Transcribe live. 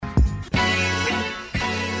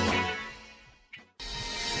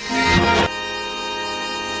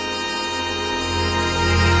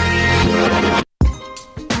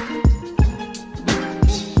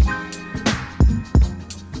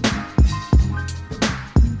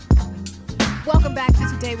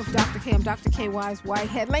Day with Dr. K. I'm Dr. K. Wise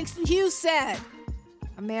Whitehead. Langston Hughes said,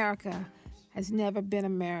 America has never been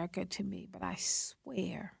America to me, but I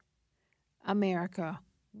swear America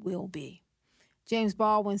will be. James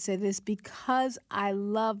Baldwin said this, because I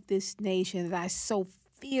love this nation that I so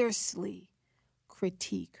fiercely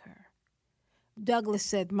critique her. Douglas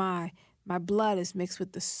said, my blood is mixed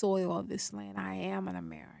with the soil of this land. I am an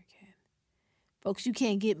American. Folks, you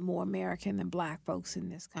can't get more American than black folks in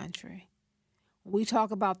this country. When we talk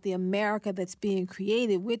about the America that's being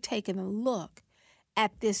created, we're taking a look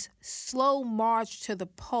at this slow march to the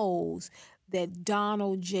polls that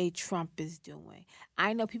Donald J. Trump is doing.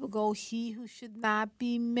 I know people go, he who should not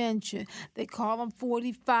be mentioned. They call him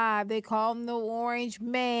 45. They call him the orange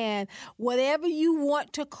man. Whatever you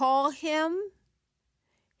want to call him,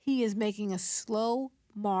 he is making a slow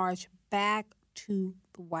march back to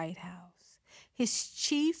the White House. His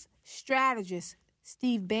chief strategist,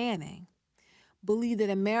 Steve Bannon, believed that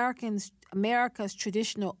America's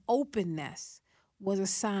traditional openness was a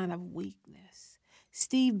sign of weakness.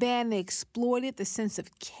 Steve Bannon exploited the sense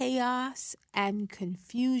of chaos and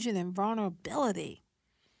confusion and vulnerability.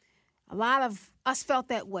 A lot of us felt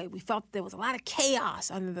that way. We felt there was a lot of chaos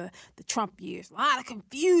under the Trump years, a lot of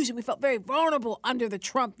confusion. We felt very vulnerable under the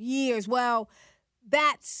Trump years. Well,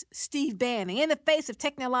 that's Steve Bannon. In the face of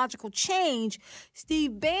technological change,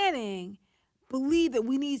 Steve Bannon believed that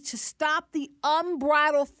we need to stop the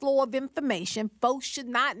unbridled flow of information. Folks should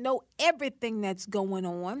not know everything that's going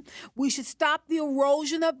on. We should stop the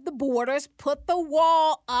erosion of the borders, put the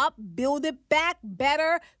wall up, build it back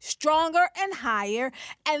better, stronger, and higher,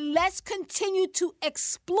 and let's continue to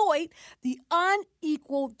exploit the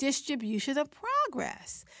unequal distribution of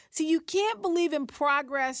progress. See, you can't believe in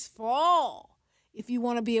progress for all if you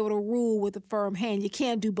want to be able to rule with a firm hand. You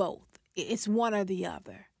can't do both. It's one or the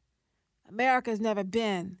other. America's never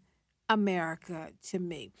been America to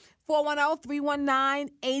me.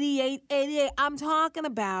 410-319-8888. I'm talking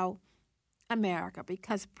about America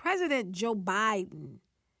because President Joe Biden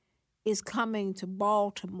is coming to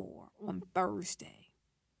Baltimore on Thursday.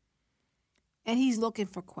 And he's looking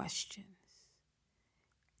for questions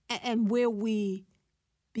and where we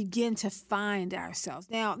begin to find ourselves.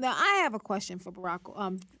 Now I have a question for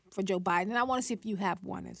for Joe Biden, and I want to see if you have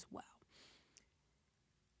one as well.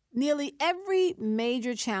 Nearly every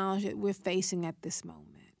major challenge that we're facing at this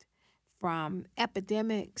moment, from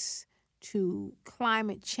epidemics to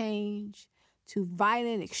climate change to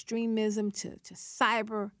violent extremism to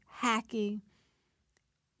cyber hacking,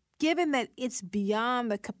 given that it's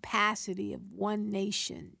beyond the capacity of one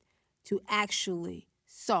nation to actually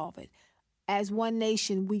solve it. As one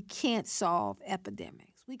nation, we can't solve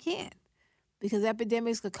epidemics. We can't, because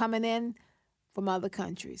epidemics are coming in from other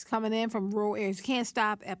countries, coming in from rural areas. We can't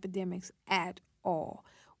stop epidemics at all.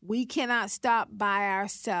 We cannot stop by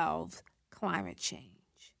ourselves climate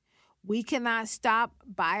change. We cannot stop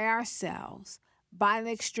by ourselves violent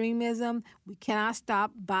extremism. We cannot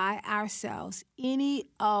stop by ourselves any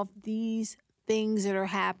of these things that are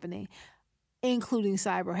happening, including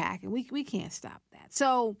cyber hacking. We can't stop that.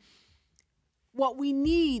 So what we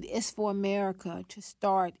need is for America to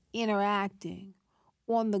start interacting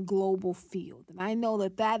on the global field. And I know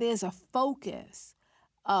that that is a focus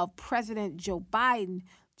of President Joe Biden,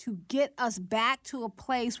 to get us back to a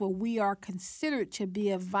place where we are considered to be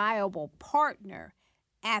a viable partner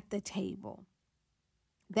at the table.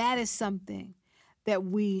 That is something that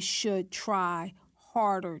we should try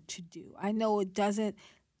harder to do. I know it doesn't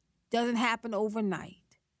happen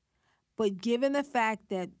overnight, but given the fact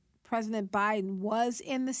that President Biden was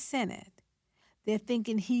in the Senate, they're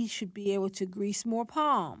thinking he should be able to grease more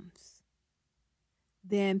palms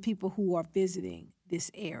than people who are visiting this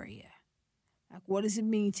area. Like, what does it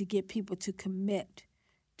mean to get people to commit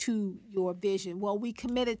to your vision? Well, we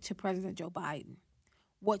committed to President Joe Biden.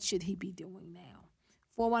 What should he be doing now?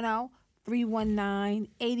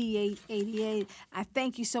 410-319-8888. I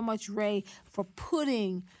thank you so much, Ray, for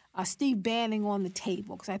putting Steve Bannon on the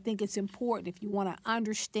table, because I think it's important if you want to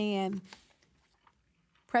understand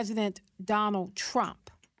President Donald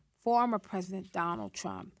Trump, former President Donald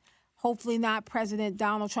Trump, hopefully not President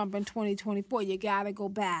Donald Trump in 2024. You got to go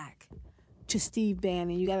back to Steve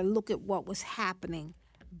Bannon. You got to look at what was happening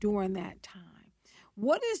during that time.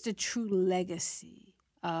 What is the true legacy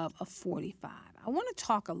of 45? I want to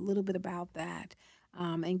talk a little bit about that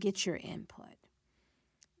and get your input.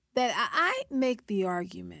 That I make the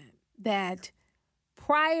argument that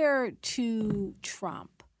prior to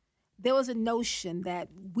Trump, there was a notion that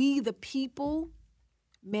we, the people,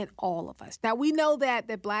 meant all of us. Now, we know that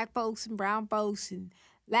black folks and brown folks and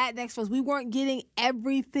Latinx folks, we weren't getting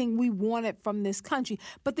everything we wanted from this country.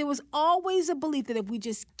 But there was always a belief that if we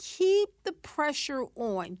just keep the pressure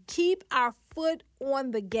on, keep our foot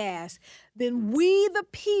on the gas, then we, the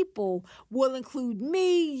people, will include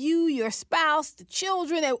me, you, your spouse, the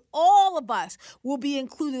children, and all of us will be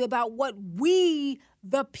included about what we,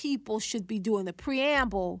 the people, should be doing, the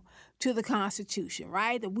preamble to the Constitution,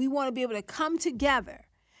 right? That we want to be able to come together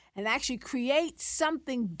and actually create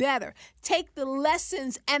something better. Take the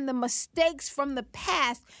lessons and the mistakes from the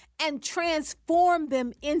past and transform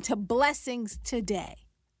them into blessings today.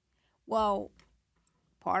 Well,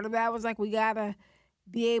 part of that was like we got to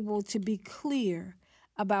be able to be clear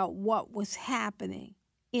about what was happening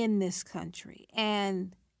in this country.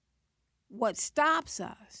 And what stops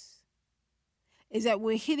us is that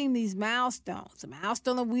we're hitting these milestones, the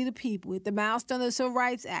milestone of We the People, the milestone of the Civil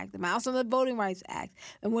Rights Act, the milestone of the Voting Rights Act,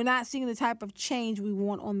 and we're not seeing the type of change we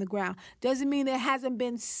want on the ground. Doesn't mean there hasn't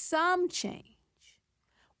been some change.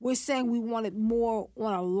 We're saying we want it more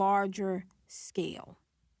on a larger scale.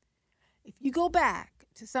 If you go back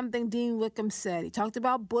to something Dean Wickham said, he talked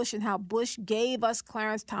about Bush and how Bush gave us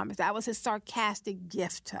Clarence Thomas. That was his sarcastic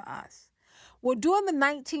gift to us. Well, during the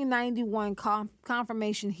 1991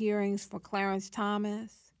 confirmation hearings for Clarence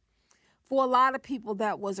Thomas, for a lot of people,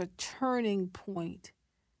 that was a turning point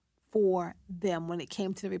for them when it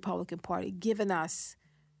came to the Republican Party, giving us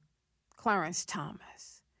Clarence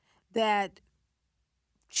Thomas. That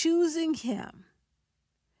choosing him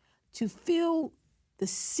to fill the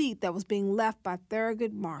seat that was being left by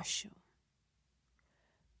Thurgood Marshall.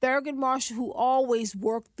 Thurgood Marshall, who always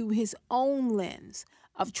worked through his own lens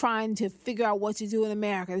of trying to figure out what to do in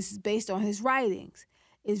America, this is based on his writings,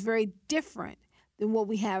 is very different than what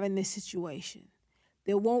we have in this situation.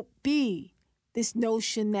 There won't be this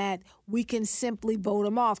notion that we can simply vote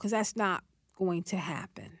him off, because that's not going to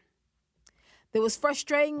happen. There was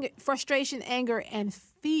frustration, anger, and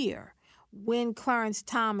fear when Clarence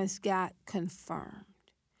Thomas got confirmed.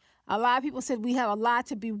 A lot of people said we have a lot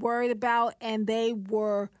to be worried about, and they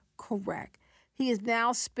were correct. He has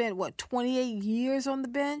now spent, 28 years on the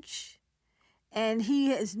bench, and he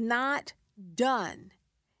has not done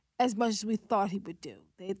as much as we thought he would do.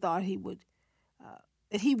 They thought he would,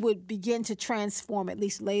 that he would begin to transform, at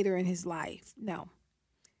least later in his life. No.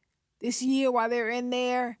 This year, while they're in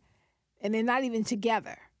there, and they're not even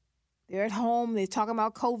together, they're at home, they're talking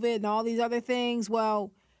about COVID and all these other things. Well,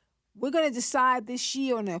 we're going to decide this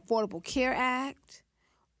year on the Affordable Care Act,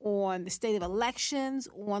 on the state of elections,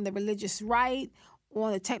 on the religious right,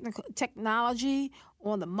 on the technology,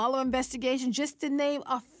 on the Mueller investigation, just to name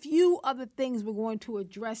a few other things we're going to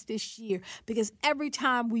address this year. Because every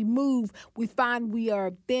time we move, we find we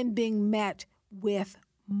are then being met with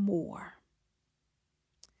more.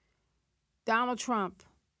 Donald Trump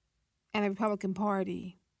and the Republican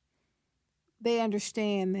Party, they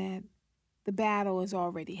understand that the battle is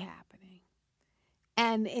already happening.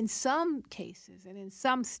 And in some cases and in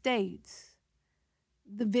some states,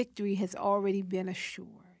 the victory has already been assured.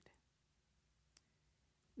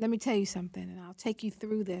 Let me tell you something, and I'll take you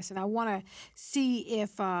through this. And I want to see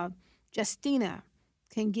if Justina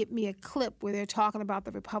can get me a clip where they're talking about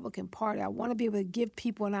the Republican Party. I want to be able to give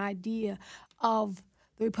people an idea of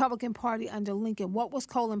the Republican Party under Lincoln. What was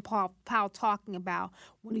Colin Powell talking about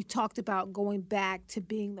when he talked about going back to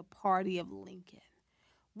being the party of Lincoln?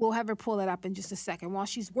 We'll have her pull that up in just a second. While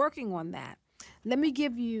she's working on that, let me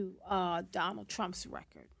give you Donald Trump's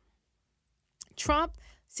record. Trump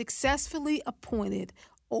successfully appointed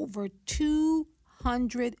over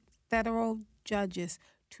 200 federal judges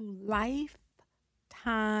to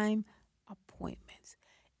lifetime appointments.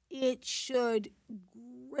 It should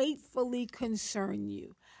gratefully concern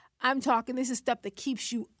you. I'm talking, this is stuff that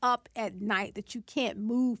keeps you up at night, that you can't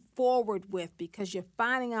move forward with because you're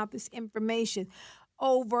finding out this information.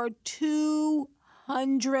 Over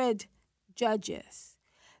 200 judges.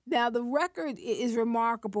 Now, the record is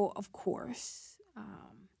remarkable, of course,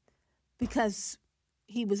 because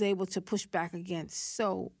he was able to push back against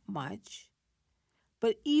so much.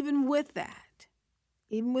 But even with that,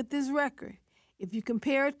 even with this record, if you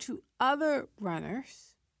compare it to other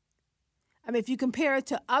runners, if you compare it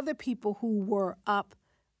to other people who were up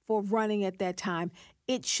for running at that time,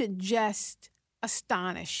 it should just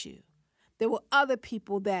astonish you. There were other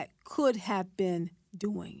people that could have been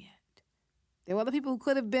doing it. There were other people who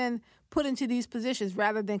could have been put into these positions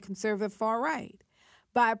rather than conservative far right.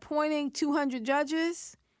 By appointing 200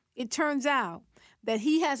 judges, it turns out that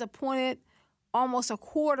he has appointed almost a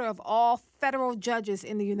quarter of all federal judges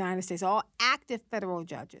in the United States, all active federal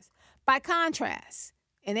judges. By contrast,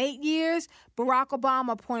 in 8 years, Barack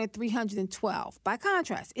Obama appointed 312. By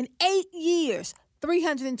contrast, in 8 years,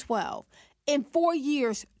 312. In 4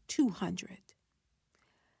 years, 200.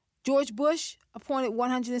 George Bush appointed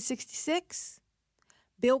 166.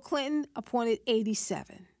 Bill Clinton appointed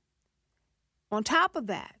 87. On top of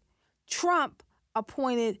that, Trump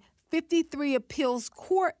appointed 53 appeals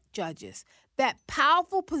court judges. That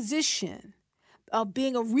powerful position of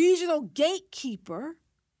being a regional gatekeeper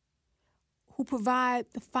who provide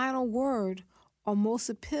the final word on most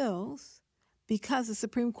appeals because the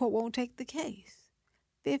Supreme Court won't take the case.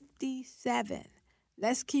 57.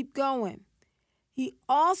 Let's keep going. He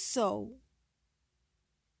also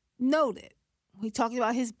noted, he talked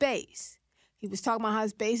about his base. He was talking about how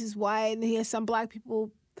his base is white and he has some black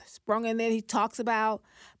people sprung in there he talks about.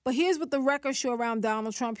 But here's what the records show around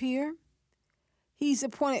Donald Trump here. He's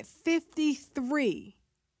appointed 53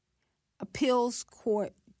 appeals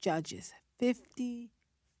court judges.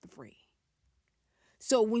 53.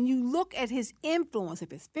 So when you look at his influence,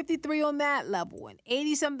 if it's 53 on that level and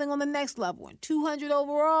 80-something on the next level and 200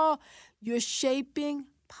 overall, you're shaping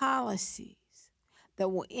policies that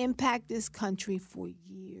will impact this country for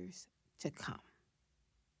years to come.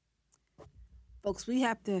 Folks, we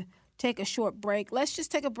have to take a short break. Let's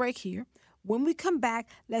just take a break here. When we come back,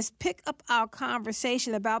 let's pick up our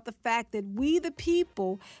conversation about the fact that we the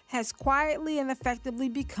people has quietly and effectively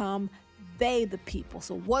become they the people.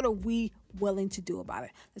 So what are we willing to do about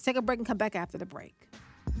it? Let's take a break and come back after the break.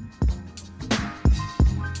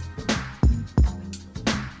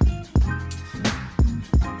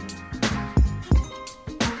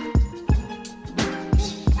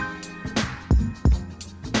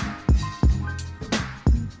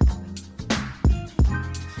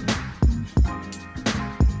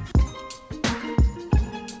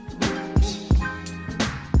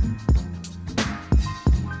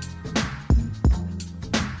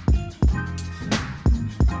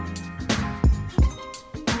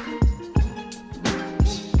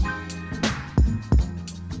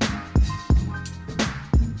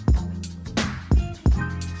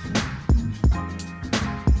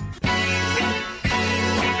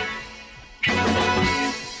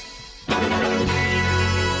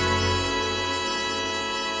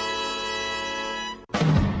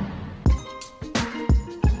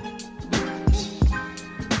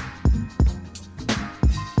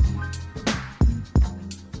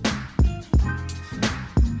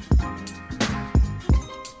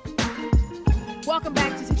 Welcome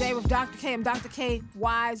back to Today with Dr. K. I'm Dr. K.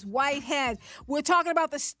 Wise Whitehead. We're talking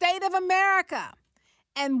about the state of America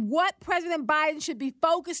and what President Biden should be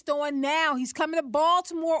focused on now. He's coming to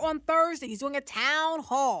Baltimore on Thursday. He's doing a town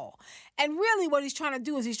hall. And really what he's trying to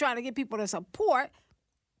do is he's trying to get people to support,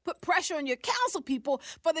 put pressure on your council people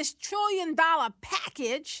for this $1 trillion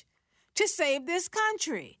package to save this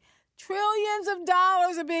country. Trillions of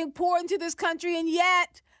dollars are being poured into this country, and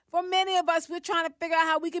yet, for many of us, we're trying to figure out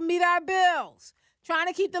how we can meet our bills. Trying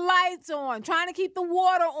to keep the lights on, trying to keep the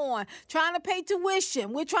water on, trying to pay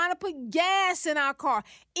tuition. We're trying to put gas in our car.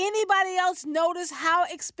 Anybody else notice how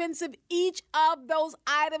expensive each of those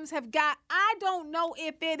items have got? I don't know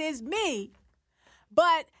if it is me,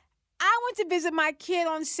 but I went to visit my kid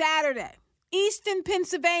on Saturday, Easton,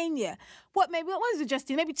 Pennsylvania. What is it,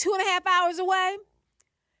 Justine? Maybe 2.5 hours away?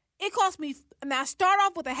 It cost me, now start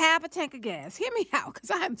off with a half a tank of gas. Hear me out,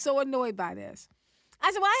 because I am so annoyed by this.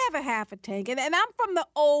 I said, well, I have a half a tank, and I'm from the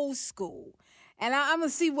old school. And I'm going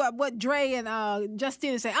to see what Dre and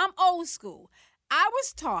Justine say. I'm old school. I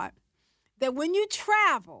was taught that when you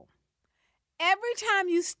travel, every time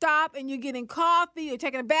you stop and you're getting coffee or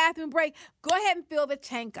taking a bathroom break, go ahead and fill the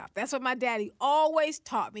tank up. That's what my daddy always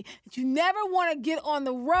taught me. That you never want to get on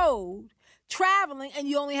the road traveling and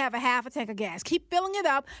you only have a half a tank of gas. Keep filling it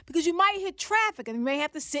up because you might hit traffic and you may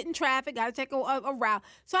have to sit in traffic, got to take a route.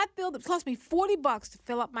 So I filled it. It cost me $40 to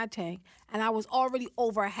fill up my tank, and I was already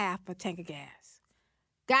over a half a tank of gas.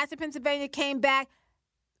 Got to Pennsylvania, came back,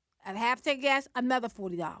 at a half a tank of gas, another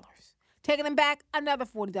 $40. Taking them back, another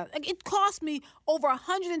 $40. Like, it cost me over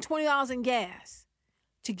 $120 in gas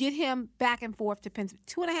to get him back and forth to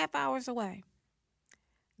Pennsylvania, 2.5 hours away.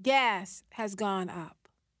 Gas has gone up.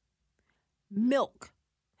 Milk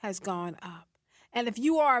has gone up. And if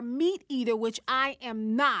you are a meat eater, which I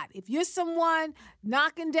am not, if you're someone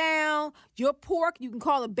knocking down your pork, you can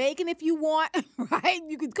call it bacon if you want, right?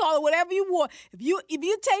 You can call it whatever you want. If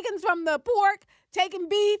you're taking from the pork, taking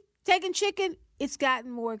beef, taking chicken, it's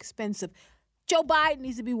gotten more expensive. Joe Biden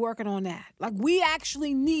needs to be working on that. Like, we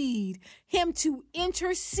actually need him to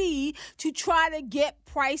intercede to try to get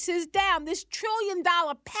prices down. This $1 trillion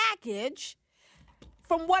package,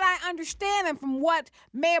 from what I understand and from what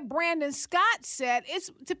Mayor Brandon Scott said,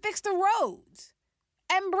 it's to fix the roads.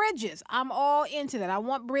 And bridges. I'm all into that. I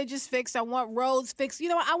want bridges fixed. I want roads fixed. You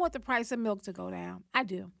know what? I want the price of milk to go down. I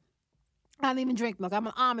do. I don't even drink milk. I'm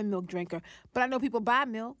an almond milk drinker. But I know people buy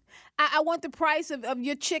milk. I want the price of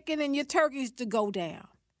your chicken and your turkeys to go down.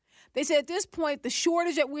 They said at this point, the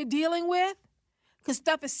shortage that we're dealing with, because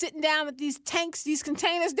stuff is sitting down at these tanks, these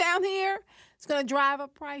containers down here, it's going to drive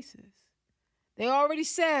up prices. They already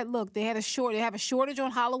said, look, they have a shortage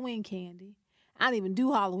on Halloween candy. I don't even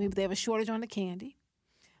do Halloween, but they have a shortage on the candy.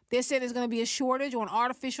 They said there's going to be a shortage on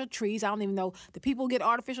artificial trees. I don't even know. The people who get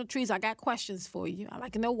artificial trees, I got questions for you. I'd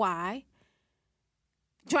like to know why.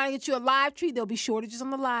 Trying to get you a live tree, there'll be shortages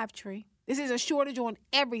on the live tree. This is a shortage on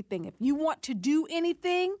everything. If you want to do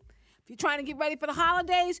anything, if you're trying to get ready for the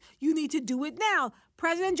holidays, you need to do it now.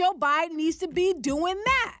 President Joe Biden needs to be doing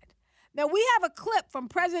that. Now, we have a clip from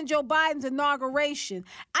President Joe Biden's inauguration.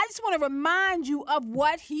 I just want to remind you of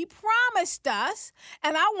what he promised us,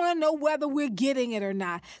 and I want to know whether we're getting it or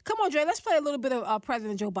not. Come on, Dre, let's play a little bit of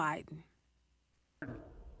President Joe Biden.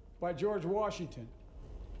 By George Washington.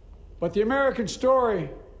 But the American story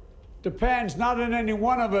depends not on any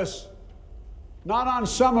one of us, not on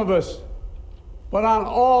some of us, but on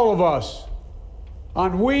all of us,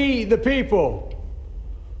 on we, the people,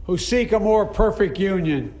 who seek a more perfect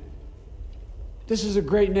union. This is a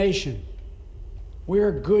great nation. We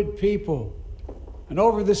are good people. And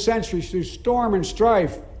over the centuries, through storm and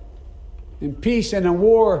strife, in peace and in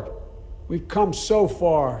war, we've come so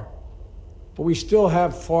far, but we still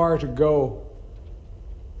have far to go.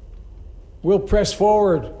 We'll press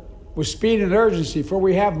forward with speed and urgency, for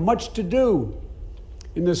we have much to do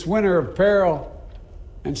in this winter of peril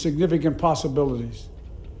and significant possibilities.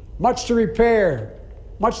 Much to repair,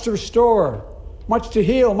 much to restore, much to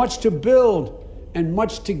heal, much to build, and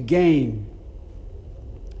much to gain.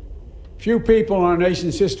 Few people in our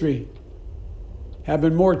nation's history have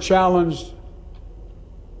been more challenged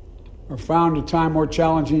or found a time more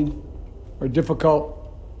challenging or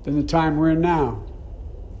difficult than the time we're in now.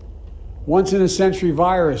 Once-in-a-century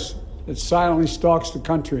virus that silently stalks the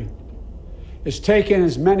country has taken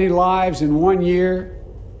as many lives in 1 year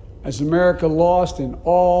as America lost in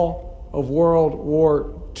all of World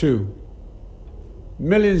War II.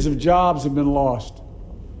 Millions of jobs have been lost.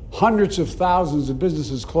 Hundreds of thousands of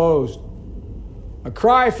businesses closed. A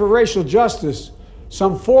cry for racial justice,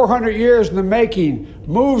 some 400 years in the making,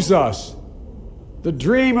 moves us. The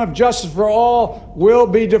dream of justice for all will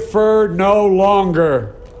be deferred no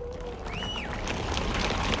longer.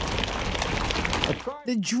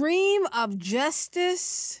 The dream of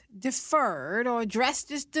justice deferred, or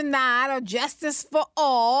justice denied, or justice for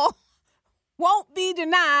all won't be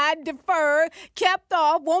denied, deferred, kept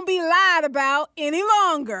off, won't be lied about any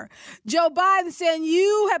longer. Joe Biden saying,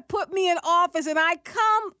 you have put me in office and I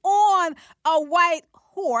come on a white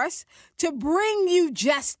horse to bring you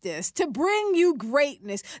justice, to bring you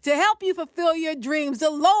greatness, to help you fulfill your dreams, to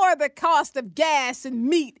lower the cost of gas and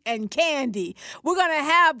meat and candy. We're going to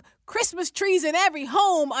have Christmas trees in every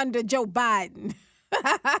home under Joe Biden.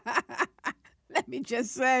 Let me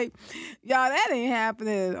just say, y'all, that ain't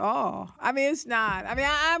happening at all. I mean, it's not. I mean,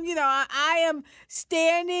 I am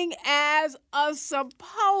standing as a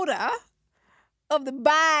supporter of the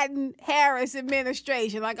Biden-Harris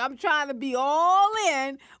administration. Like, I'm trying to be all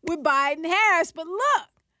in with Biden-Harris. But look,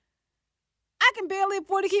 I can barely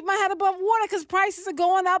afford to keep my head above water because prices are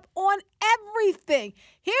going up on everything.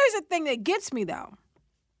 Here's the thing that gets me, though.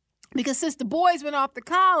 Because since the boys went off to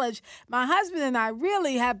college, my husband and I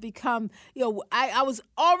really have become, I was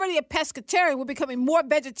already a pescatarian. We're becoming more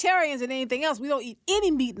vegetarians than anything else. We don't eat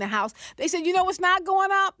any meat in the house. They said, you know what's not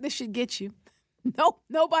going up? This should get you. No,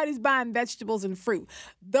 nobody's buying vegetables and fruit.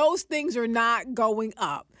 Those things are not going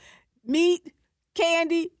up. Meat,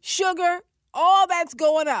 candy, sugar, all that's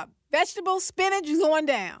going up. Vegetables, spinach is going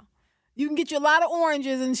down. You can get you a lot of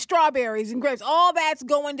oranges and strawberries and grapes. All that's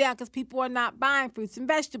going down because people are not buying fruits and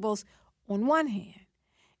vegetables on one hand.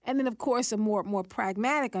 And then, of course, a more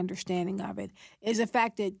pragmatic understanding of it is the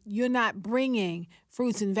fact that you're not bringing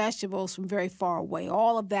fruits and vegetables from very far away.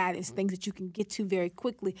 All of that is things that you can get to very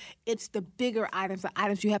quickly. It's the bigger items, the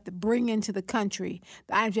items you have to bring into the country,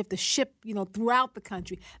 the items you have to ship, throughout the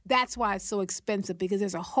country. That's why it's so expensive, because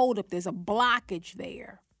there's a holdup, there's a blockage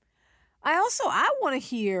there. I want to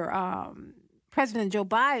hear President Joe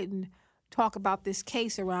Biden talk about this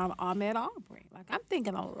case around Ahmaud Arbery. Like, I'm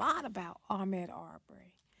thinking a lot about Ahmaud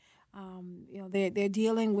Arbery. They're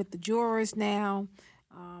dealing with the jurors now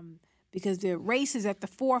because their race is at the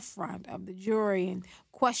forefront of the jury and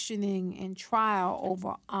questioning and trial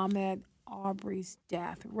over Ahmaud Arbery's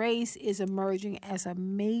death. Race is emerging as a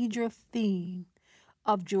major theme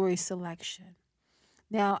of jury selection.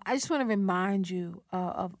 Now, I just want to remind you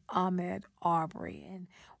of Ahmaud Arbery and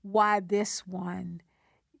why this one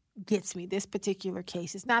gets me, this particular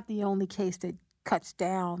case. It's not the only case that cuts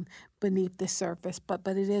down beneath the surface, but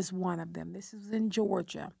it is one of them. This is in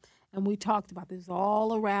Georgia, and we talked about this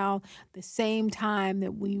all around the same time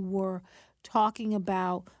that we were talking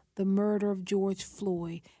about the murder of George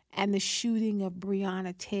Floyd and the shooting of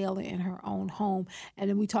Breonna Taylor in her own home. And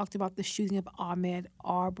then we talked about the shooting of Ahmaud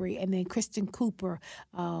Arbery, and then Kristen Cooper,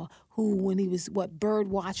 who, when he was, bird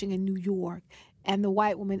watching in New York, and the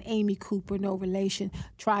white woman, Amy Cooper, no relation,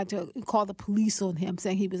 tried to call the police on him,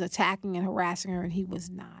 saying he was attacking and harassing her, and he was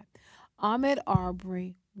not. Ahmaud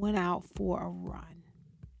Arbery went out for a run.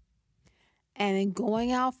 And in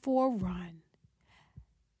going out for a run,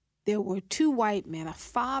 there were two white men, a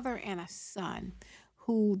father and a son,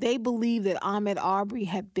 who they believed that Ahmaud Arbery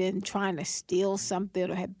had been trying to steal something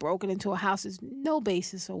or had broken into a house. There's no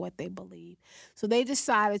basis for what they believed. So they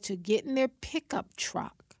decided to get in their pickup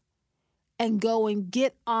truck and go and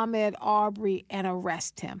get Ahmaud Arbery and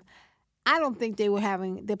arrest him. I don't think their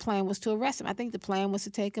plan was to arrest him. I think the plan was to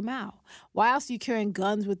take him out. Why else are you carrying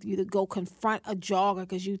guns with you to go confront a jogger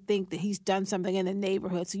because you think that he's done something in the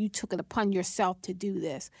neighborhood, so you took it upon yourself to do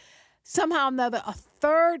this? Somehow or another, a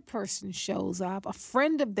third person shows up, a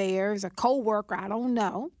friend of theirs, a co-worker, I don't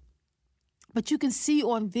know. But you can see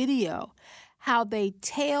on video how they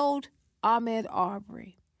tailed Ahmaud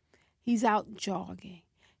Arbery. He's out jogging.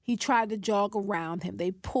 He tried to jog around him. They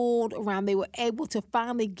pulled around. They were able to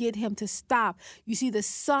finally get him to stop. You see the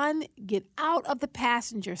son get out of the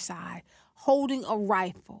passenger side holding a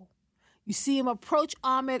rifle. You see him approach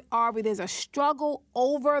Ahmaud Arbery. There's a struggle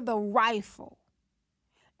over the rifle.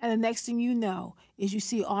 And the next thing you know is you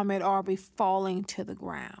see Ahmaud Arbery falling to the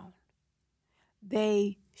ground.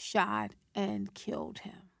 They shot and killed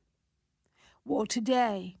him. Well,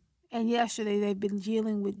 today and yesterday, they've been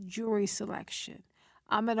dealing with jury selection.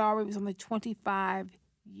 Ahmaud Arbery was only 25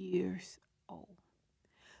 years old.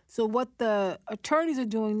 So what the attorneys are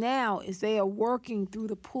doing now is they are working through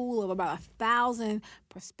the pool of about 1,000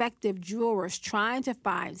 prospective jurors, trying to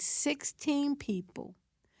find 16 people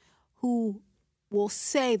who will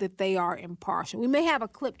say that they are impartial. We may have a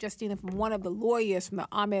clip, Justina, from one of the lawyers from the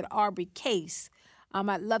Ahmaud Arbery case.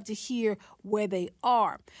 I'd love to hear where they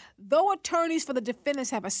are. Though attorneys for the defendants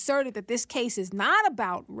have asserted that this case is not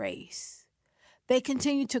about race, they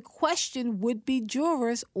continue to question would-be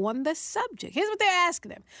jurors on the subject. Here's what they're asking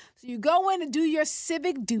them. So you go in to do your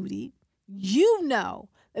civic duty. You know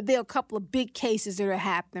that there are a couple of big cases that are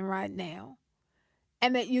happening right now,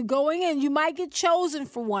 and that you're going in, you might get chosen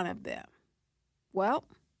for one of them. Well,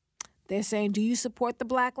 they're saying, do you support the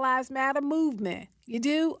Black Lives Matter movement? You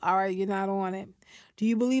do? All right, you're not on it. Do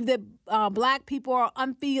you believe that black people are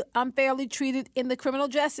unfairly treated in the criminal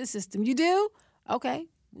justice system? You do? Okay,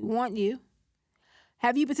 we want you.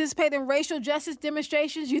 Have you participated in racial justice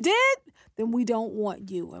demonstrations? You did? Then we don't want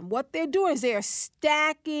you. And what they're doing is they are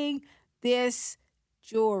stacking this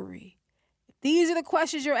jury. These are the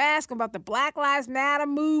questions you're asking about the Black Lives Matter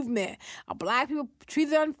movement. Are black people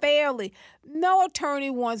treated unfairly? No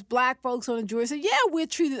attorney wants black folks on the jury. So, yeah, we're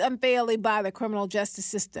treated unfairly by the criminal justice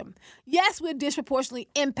system. Yes, we're disproportionately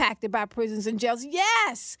impacted by prisons and jails.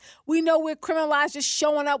 Yes, we know we're criminalized just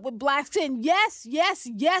showing up with black skin. Yes, yes,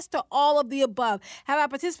 yes to all of the above. Have I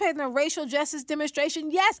participated in a racial justice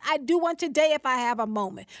demonstration? Yes, I do one today if I have a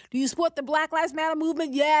moment. Do you support the Black Lives Matter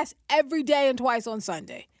movement? Yes, every day and twice on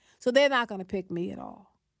Sunday. So they're not going to pick me at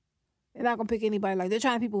all. They're not going to pick anybody like. They're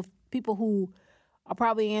trying to people who are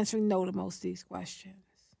probably answering no to most of these questions.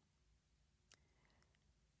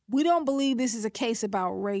 We don't believe this is a case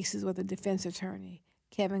about race, is what the defense attorney,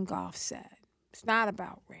 Kevin Goff, said. It's not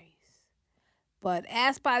about race. But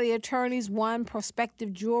asked by the attorneys, one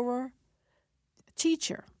prospective juror, a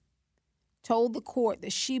teacher, told the court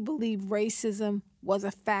that she believed racism was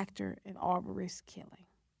a factor in Arbery's killing.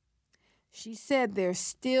 She said there's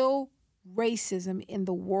still racism in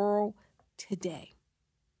the world today.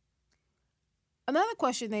 Another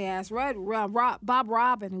question they asked, Bob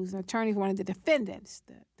Robin, who's an attorney for one of the defendants,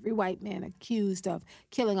 the three white men accused of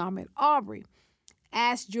killing Ahmaud Arbery,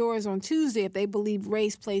 asked jurors on Tuesday if they believe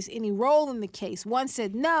race plays any role in the case. One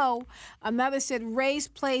said no. Another said race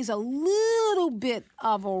plays a little bit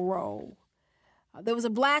of a role. There was a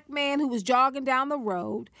black man who was jogging down the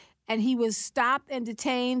road, and he was stopped and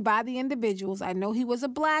detained by the individuals. I know he was a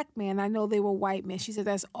black man. I know they were white men. She said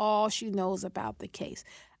that's all she knows about the case.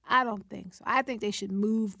 I don't think so. I think they should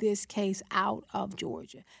move this case out of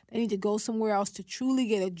Georgia. They need to go somewhere else to truly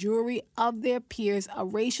get a jury of their peers, a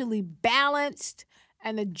racially balanced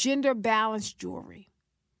and a gender-balanced jury,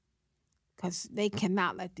 because they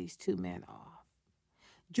cannot let these two men off.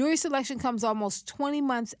 Jury selection comes almost 20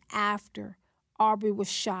 months after Arbery was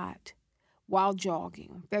shot while jogging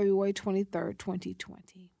on February 23rd,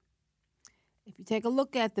 2020. If you take a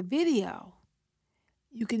look at the video,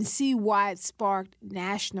 you can see why it sparked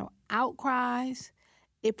national outcries.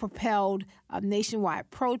 It propelled nationwide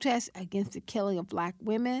protests against the killing of black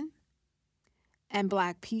women and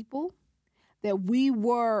black people, that we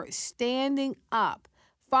were standing up.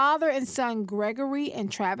 Father and son Gregory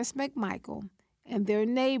and Travis McMichael and their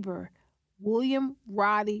neighbor, William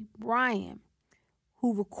Roddy Bryan,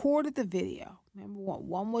 who recorded the video. Remember,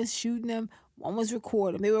 one was shooting them, one was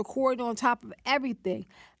recording. They were recording on top of everything.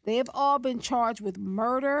 They have all been charged with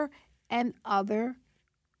murder and other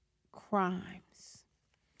crimes.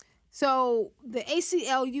 So the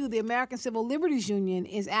ACLU, the American Civil Liberties Union,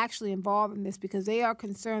 is actually involved in this because they are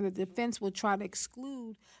concerned that the defense will try to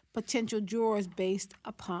exclude potential jurors based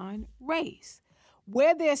upon race.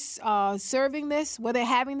 Where they're serving this, where they're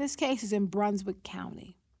having this case is in Brunswick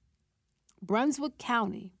County. Brunswick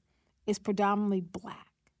County is predominantly black,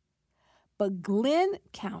 but Glenn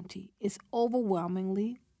County is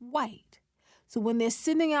overwhelmingly white. So when they're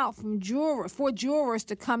sending out for jurors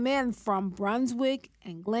to come in from Brunswick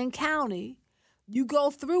and Glenn County, you go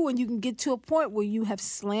through and you can get to a point where you have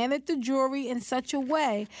slanted the jury in such a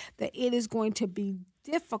way that it is going to be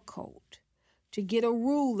difficult to get a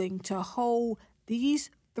ruling to hold these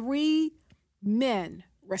 3 men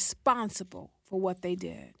responsible for what they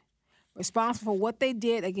did. Responsible for what they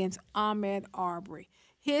did against Ahmaud Arbery.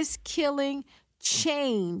 His killing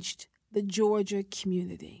changed the Georgia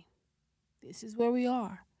community. This is where we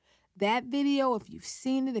are. That video, if you've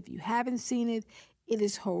seen it, if you haven't seen it, it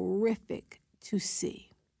is horrific to see.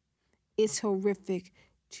 It's horrific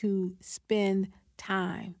to spend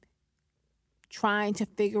time trying to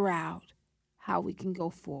figure out how we can go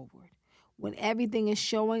forward when everything is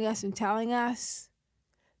showing us and telling us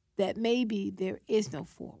that maybe there is no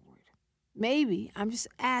forward. Maybe, I'm just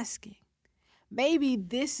asking, maybe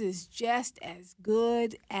this is just as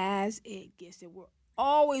good as it gets. That we're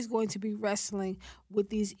always going to be wrestling with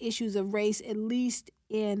these issues of race, at least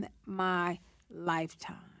in my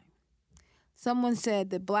lifetime. Someone said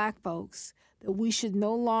that black folks, that we should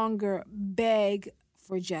no longer beg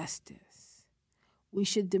for justice. We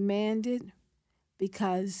should demand it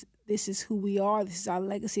because this is who we are. This is our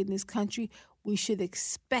legacy in this country. We should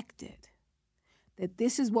expect it. That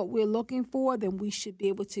this is what we're looking for, then we should be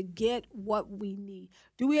able to get what we need.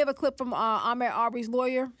 Do we have a clip from Ahmaud Arbery's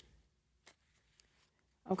lawyer?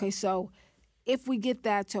 Okay, so if we get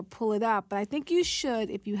that, to pull it up. But I think you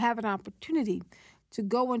should, if you have an opportunity, to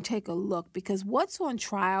go and take a look. Because what's on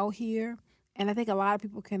trial here, and I think a lot of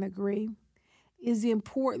people can agree, is the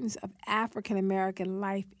importance of African-American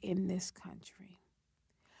life in this country.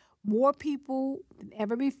 More people than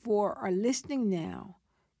ever before are listening now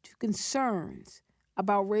to concerns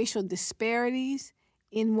about racial disparities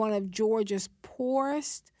in one of Georgia's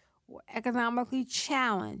poorest or economically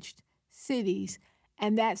challenged cities,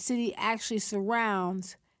 and that city actually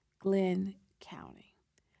surrounds Glenn County.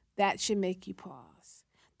 That should make you pause.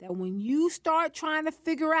 That when you start trying to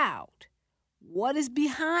figure out what is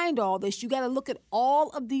behind all this, you got to look at all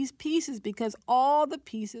of these pieces because all the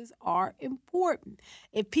pieces are important.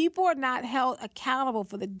 If people are not held accountable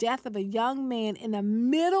for the death of a young man in the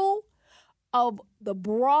middle of the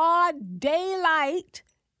broad daylight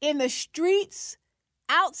in the streets,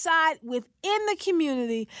 outside, within the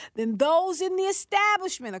community, then those in the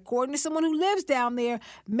establishment, according to someone who lives down there,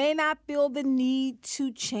 may not feel the need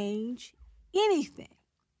to change anything.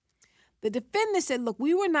 The defendant said, look,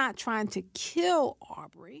 we were not trying to kill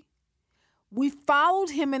Arbery. We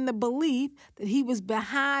followed him in the belief that he was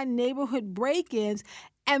behind neighborhood break-ins,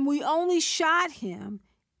 and we only shot him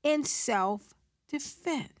in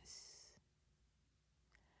self-defense.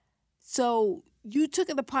 So you took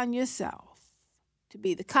it upon yourself to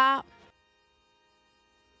be the cop,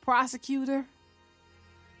 prosecutor,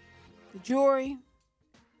 the jury,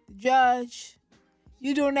 the judge.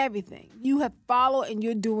 You're doing everything. You have followed and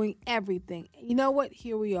you're doing everything. And you know what?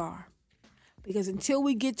 Here we are. Because until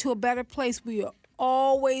we get to a better place, we are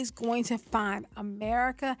always going to find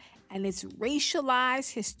America and its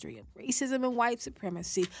racialized history of racism and white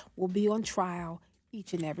supremacy will be on trial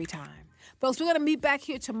each and every time. Folks, we're going to meet back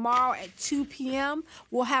here tomorrow at 2 p.m.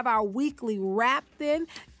 We'll have our weekly wrap then.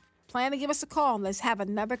 Plan to give us a call and let's have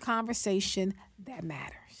another conversation that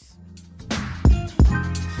matters.